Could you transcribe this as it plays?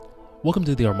Welcome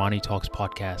to the Armani Talks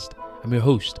podcast. I'm your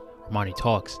host, Armani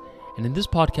Talks, and in this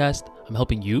podcast, I'm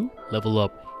helping you level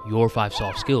up your 5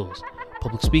 soft skills: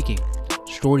 public speaking,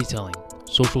 storytelling,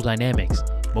 social dynamics,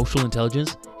 emotional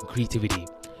intelligence, and creativity.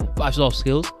 5 soft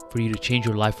skills for you to change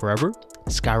your life forever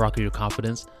and skyrocket your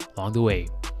confidence along the way.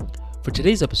 For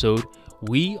today's episode,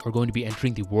 we are going to be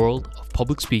entering the world of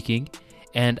public speaking,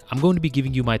 and I'm going to be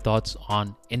giving you my thoughts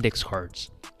on index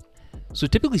cards. So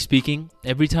typically speaking,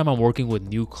 every time I'm working with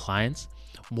new clients,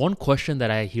 one question that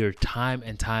I hear time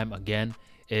and time again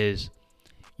is,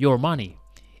 "Yo, Armani,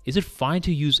 is it fine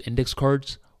to use index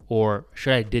cards or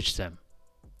should I ditch them?"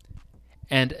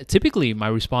 And typically my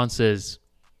response is,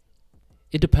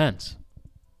 it depends.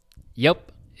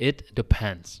 Yep, it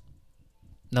depends.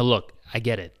 Now look, I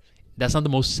get it. That's not the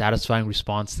most satisfying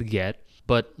response to get,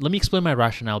 but let me explain my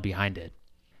rationale behind it.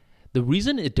 The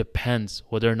reason it depends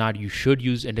whether or not you should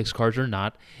use index cards or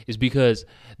not is because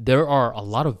there are a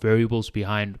lot of variables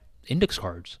behind index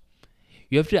cards.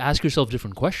 You have to ask yourself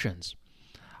different questions.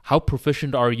 How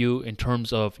proficient are you in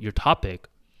terms of your topic?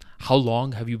 How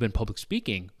long have you been public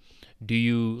speaking? Do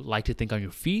you like to think on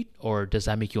your feet, or does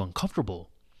that make you uncomfortable?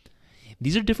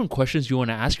 These are different questions you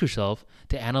want to ask yourself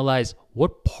to analyze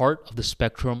what part of the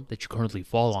spectrum that you currently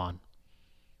fall on.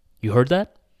 You heard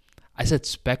that? I said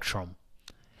spectrum.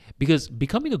 Because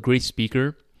becoming a great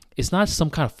speaker is not some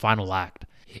kind of final act.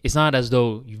 It's not as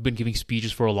though you've been giving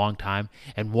speeches for a long time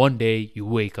and one day you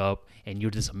wake up and you're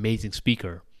this amazing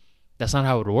speaker. That's not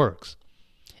how it works.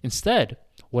 Instead,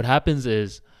 what happens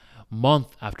is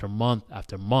month after month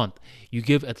after month, you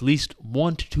give at least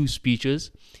 1 to 2 speeches,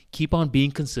 keep on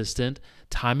being consistent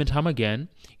time and time again,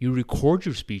 you record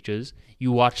your speeches,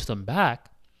 you watch them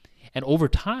back, and over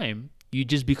time, you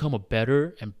just become a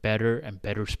better and better and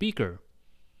better speaker.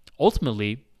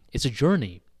 Ultimately, it's a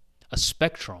journey, a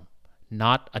spectrum,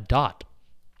 not a dot.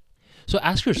 So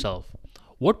ask yourself,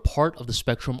 what part of the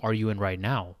spectrum are you in right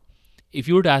now? If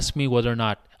you were to ask me whether or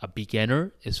not a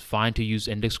beginner is fine to use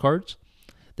index cards,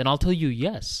 then I'll tell you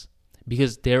yes,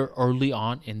 because they're early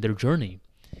on in their journey.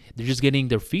 They're just getting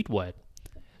their feet wet.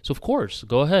 So of course,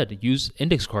 go ahead, use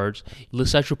index cards,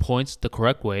 list out your points the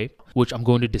correct way, which I'm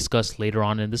going to discuss later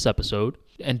on in this episode,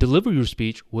 and deliver your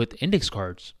speech with index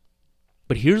cards.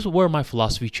 But here's where my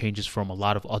philosophy changes from a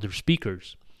lot of other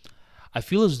speakers. I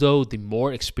feel as though the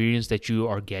more experience that you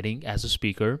are getting as a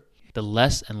speaker, the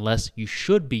less and less you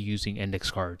should be using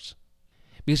index cards.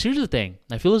 Because here's the thing,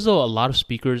 I feel as though a lot of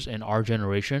speakers in our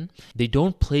generation, they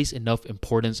don't place enough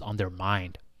importance on their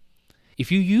mind.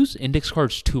 If you use index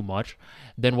cards too much,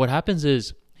 then what happens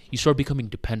is you start becoming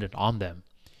dependent on them.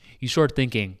 You start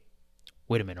thinking,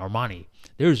 wait a minute, Armani,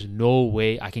 there's no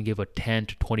way I can give a 10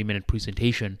 to 20 minute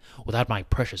presentation without my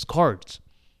precious cards.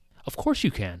 Of course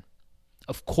you can.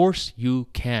 Of course you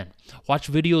can.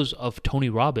 Watch videos of Tony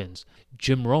Robbins,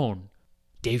 Jim Rohn,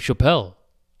 Dave Chappelle.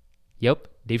 Yep,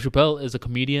 Dave Chappelle is a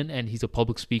comedian and he's a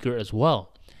public speaker as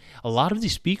well. A lot of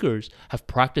these speakers have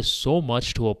practiced so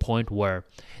much to a point where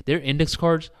their index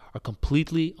cards are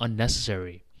completely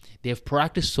unnecessary. They have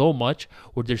practiced so much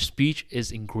where their speech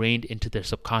is ingrained into their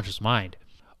subconscious mind.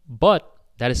 But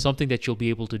that is something that you'll be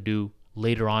able to do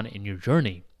later on in your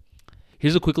journey.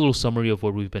 Here's a quick little summary of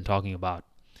what we've been talking about.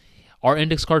 Are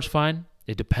index cards fine?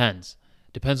 It depends.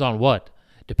 Depends on what?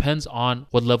 Depends on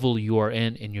what level you are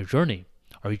in your journey.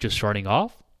 Are you just starting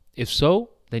off? If so,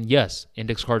 then yes,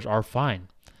 index cards are fine.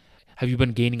 Have you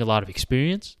been gaining a lot of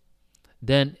experience?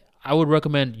 Then I would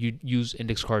recommend you use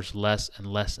index cards less and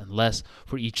less and less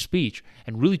for each speech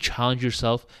and really challenge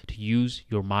yourself to use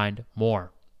your mind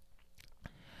more.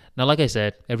 Now, like I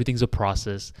said, everything's a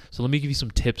process, so let me give you some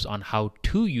tips on how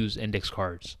to use index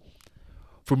cards.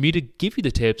 For me to give you the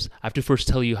tips, I have to first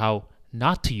tell you how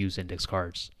not to use index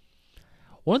cards.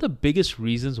 One of the biggest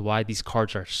reasons why these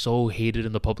cards are so hated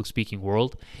in the public speaking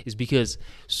world is because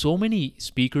so many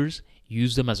speakers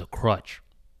use them as a crutch.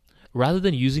 Rather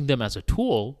than using them as a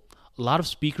tool, a lot of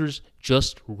speakers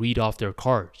just read off their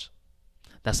cards.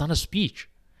 That's not a speech.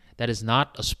 That is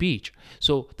not a speech.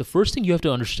 So the first thing you have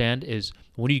to understand is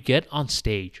when you get on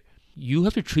stage, you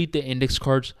have to treat the index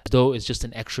cards as though it's just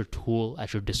an extra tool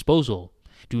at your disposal.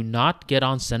 Do not get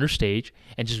on center stage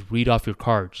and just read off your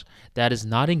cards. That is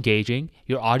not engaging.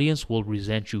 Your audience will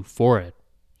resent you for it.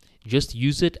 Just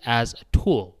use it as a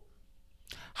tool.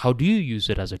 How do you use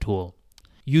it as a tool?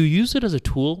 You use it as a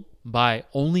tool by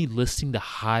only listing the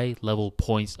high-level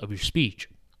points of your speech.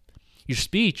 Your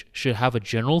speech should have a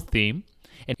general theme,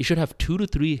 and it should have 2 to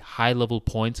 3 high-level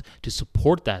points to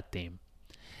support that theme.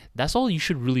 That's all you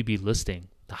should really be listing,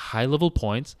 the high-level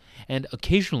points, and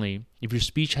occasionally, if your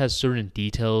speech has certain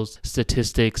details,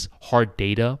 statistics, hard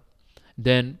data,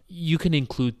 then you can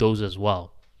include those as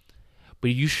well.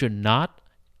 But you should not,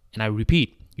 and I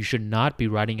repeat, you should not be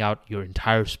writing out your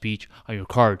entire speech on your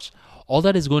cards. All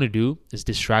that is going to do is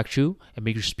distract you and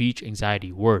make your speech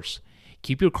anxiety worse.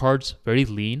 Keep your cards very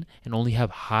lean and only have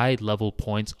high level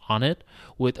points on it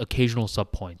with occasional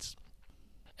subpoints.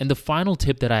 And the final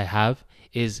tip that I have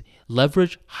is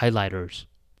leverage highlighters.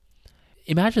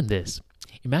 Imagine this.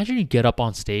 Imagine you get up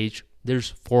on stage, there's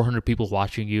 400 people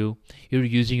watching you, you're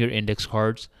using your index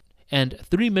cards, and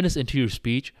 3 minutes into your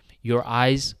speech, your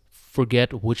eyes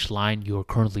forget which line you're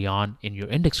currently on in your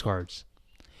index cards.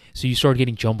 So you start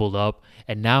getting jumbled up,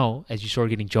 and now as you start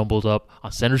getting jumbled up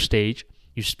on center stage,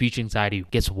 your speech anxiety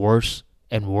gets worse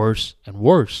and worse and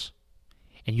worse.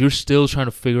 And you're still trying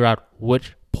to figure out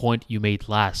which point you made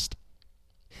last.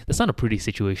 That's not a pretty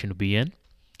situation to be in.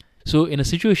 So in a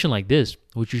situation like this,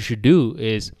 what you should do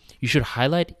is you should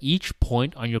highlight each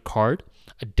point on your card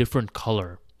a different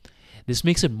color. This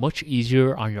makes it much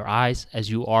easier on your eyes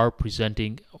as you are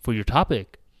presenting for your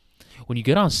topic. When you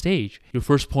get on stage, your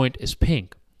first point is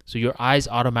pink. So your eyes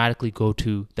automatically go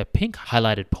to the pink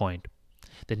highlighted point.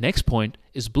 The next point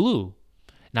is blue.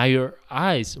 Now your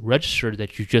eyes register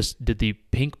that you just did the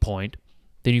pink point,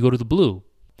 then you go to the blue.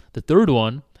 The third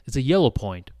one is a yellow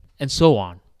point, and so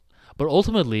on. But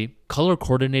ultimately, color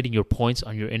coordinating your points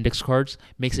on your index cards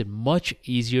makes it much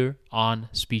easier on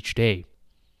speech day.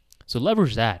 So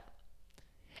leverage that.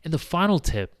 And the final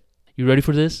tip, you ready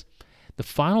for this? The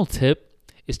final tip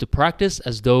is to practice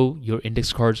as though your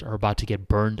index cards are about to get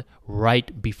burned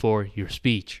right before your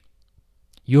speech.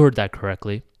 You heard that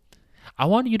correctly. I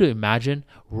want you to imagine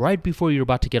right before you're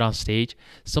about to get on stage,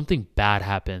 something bad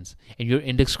happens and your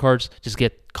index cards just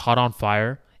get caught on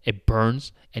fire, it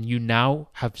burns, and you now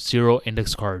have 0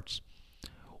 index cards.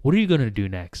 What are you going to do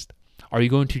next? Are you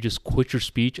going to just quit your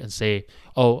speech and say,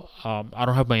 I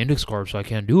don't have my index cards, so I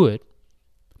can't do it?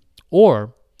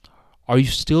 Or are you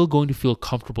still going to feel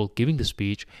comfortable giving the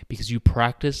speech because you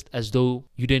practiced as though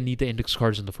you didn't need the index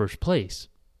cards in the first place?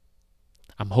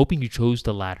 I'm hoping you chose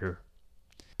the latter.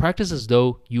 Practice as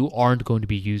though you aren't going to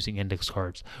be using index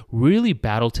cards. Really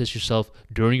battle test yourself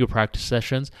during your practice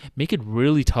sessions. Make it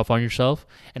really tough on yourself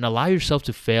and allow yourself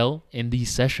to fail in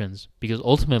these sessions because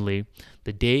ultimately,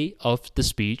 the day of the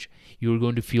speech, you're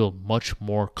going to feel much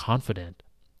more confident.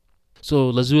 So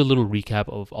let's do a little recap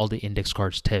of all the index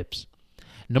cards tips.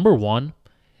 Number 1,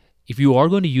 if you are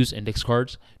going to use index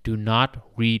cards, do not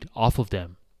read off of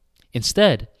them.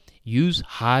 Instead, use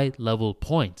high-level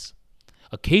points.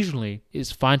 Occasionally,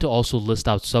 it's fine to also list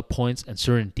out subpoints and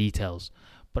certain details,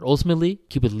 but ultimately,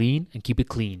 keep it lean and keep it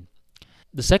clean.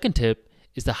 The second tip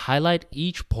is to highlight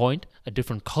each point a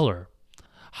different color.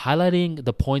 Highlighting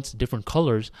the points different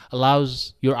colors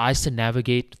allows your eyes to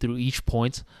navigate through each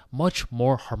point much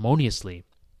more harmoniously.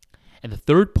 And the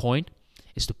third point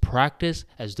is to practice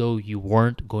as though you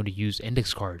weren't going to use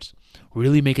index cards.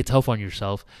 Really make it tough on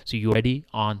yourself so you're ready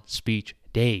on speech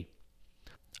day.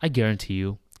 I guarantee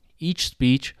you, each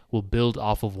speech will build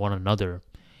off of one another.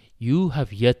 You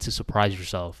have yet to surprise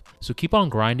yourself. So keep on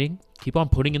grinding, keep on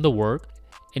putting in the work,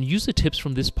 and use the tips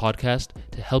from this podcast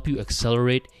to help you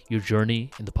accelerate your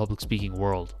journey in the public speaking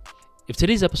world. If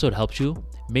today's episode helped you,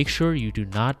 make sure you do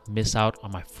not miss out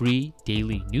on my free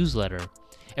daily newsletter.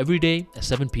 Every day at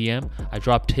 7 p.m., I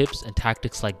drop tips and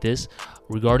tactics like this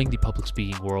regarding the public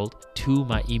speaking world to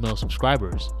my email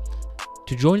subscribers.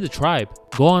 To join the tribe,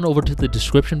 go on over to the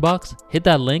description box, hit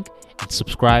that link, and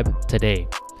subscribe today.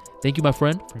 Thank you, my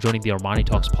friend, for joining the Armani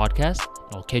Talks podcast,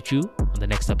 and I'll catch you on the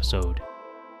next episode.